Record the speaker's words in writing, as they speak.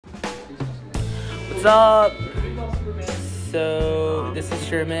What's up? So this is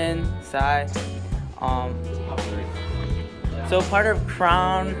Sherman, Sai. So part of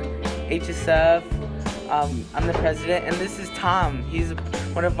Crown HSF. I'm the president, and this is Tom. He's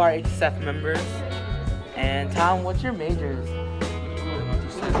one of our HSF members. And Tom, what's your major?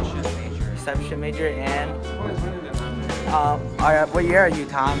 Reception major. And what year are you,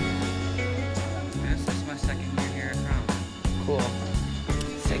 Tom? This is my second year here at Crown. Cool.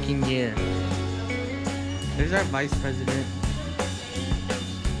 Second year. There's our vice president,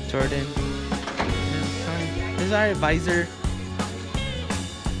 Jordan. There's our advisor.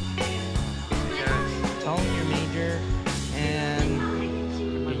 Tell him your major and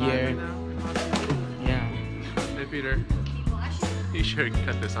your year. Yeah. Hey Peter, you sure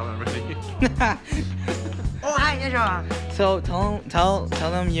cut this out already? Oh, hi, everyone. So tell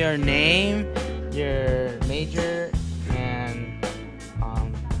them your name, your major, and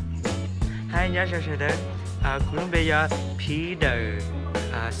Hai nhớ sự đời, cũng bây giờ Peter,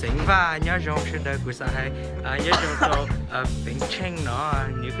 sinh và nhớ trong sự đời của xã hội, nhớ trong bệnh tranh nó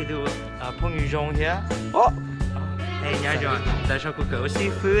như cái điều phong như trong thế. Hey nhớ rồi, tại sao cô cậu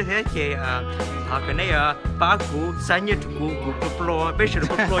sư phụ thế chị cái này ba cú sinh nhật cú pro, bây giờ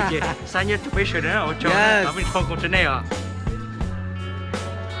pro chị sinh nhật bây giờ nó ở trong mình không có trên này à.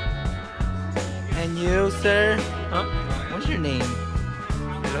 And you, sir? What's your name?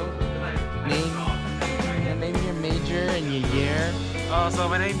 Hello. Name your major and your year. So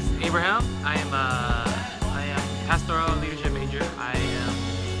my name's Abraham. I am pastoral leadership major. I am.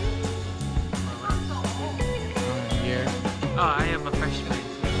 Year. I am a freshman.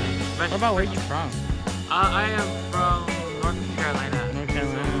 What about where you from? I am from North Carolina. North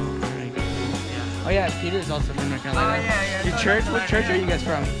Carolina. Alright. Yeah. Oh yeah, Peter's also from North Carolina. Oh yeah. Your church? What church are you guys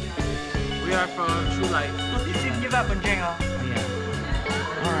from? We are from True Light. Oh yeah.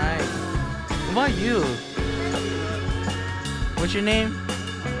 Alright. What about you? What's your name?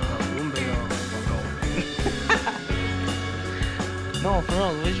 No, for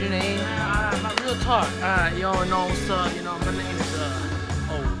real, what's your name? My real talk. You all know what's up. You know, my name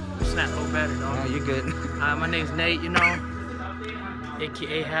is snap a little better, No, though. you're good. My name's Nate. You know,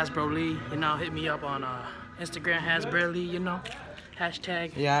 aka Hasbro Lee. You know, hit me up on Instagram, Hasbro Lee. You know,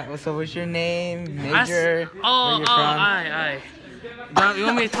 hashtag. Yeah. So what's your name? Major? Where Oh, you're from? aye. You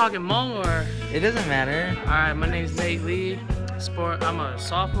want me to talk in Hmong or? It doesn't matter. All right, my name's Nate Lee. I'm a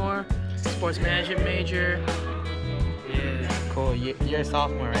sophomore, sports management major. Yeah. Cool. You're a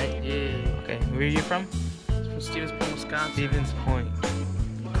sophomore, right? Yeah. Okay. Where are you from? From Stevens Point, Wisconsin. Stevens Point.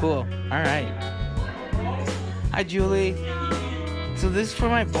 Cool. All right. Hi, Julie. So this is for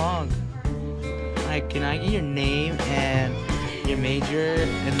my blog. Like, can I get your name and your major,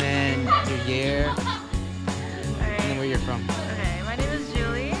 and then your year, and then where you're from? Okay, my name is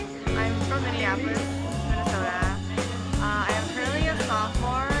Julie. I'm from Minneapolis, Minnesota. I am currently a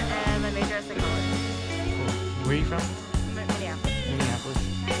sophomore and my major is psychology. Cool. Where are you from? Minneapolis. Minneapolis.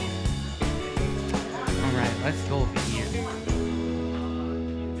 All right. Let's go over here.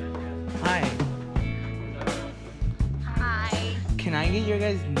 Hi. Hi. Can I get your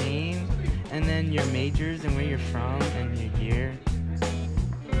guys' name and then your majors and where you're from and your year?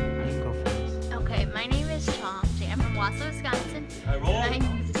 You can go first. Okay, my name is Chomsky. I'm from Wausau, Wisconsin. My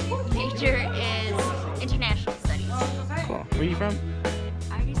major is international studies. Cool. Where are you from?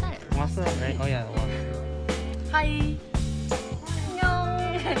 I already said it. Wausau, right? Oh yeah, Wausau. Hi. No,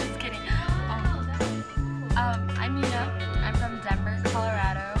 just kidding. I'm Mina. I'm from Denver,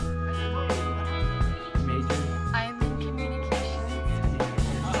 Colorado. Major? I'm in communications.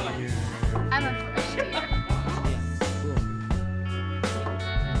 I'm a freshman.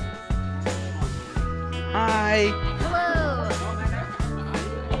 Hi. Hello.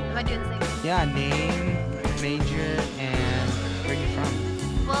 Am I doing the same thing? Yeah, name, major, and where you from?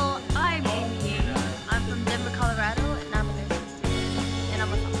 Well, I'm Amy. I'm from Denver, Colorado, and I'm a nursing student. And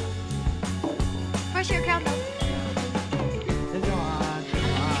I'm a sophomore. First year countdown.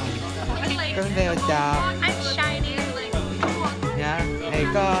 Con đeo chào. I'm shiny. Dạ, này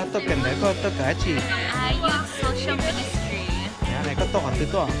có tốt cần đấy, có tốt cả chị. I use social ministry. Dạ, này có tốt từ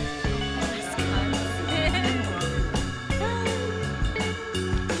tốt.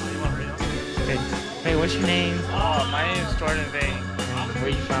 Okay. Hey, what's your name? My name is Jordan Vane. And where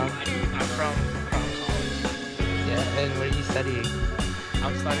you from? I'm from Crown College. Yeah, and what are you studying?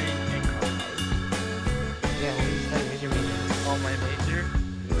 I'm studying in Crown College. Yeah, what are you studying? What's your major? My major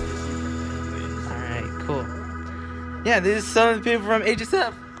is Alright, cool. Yeah, this is some of the people from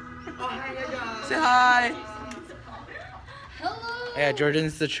HSF. Say hi. Hello. Yeah,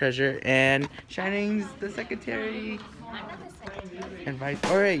 Jordan's the treasurer and Shining's the secretary. I'm not the secretary. And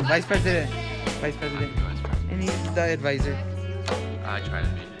vice president. Vice President. I'm the Vice President. And he's the advisor. I try to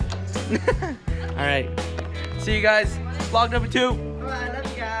be. All right. See you guys. Vlog number 2. Bye, I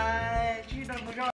love you guys.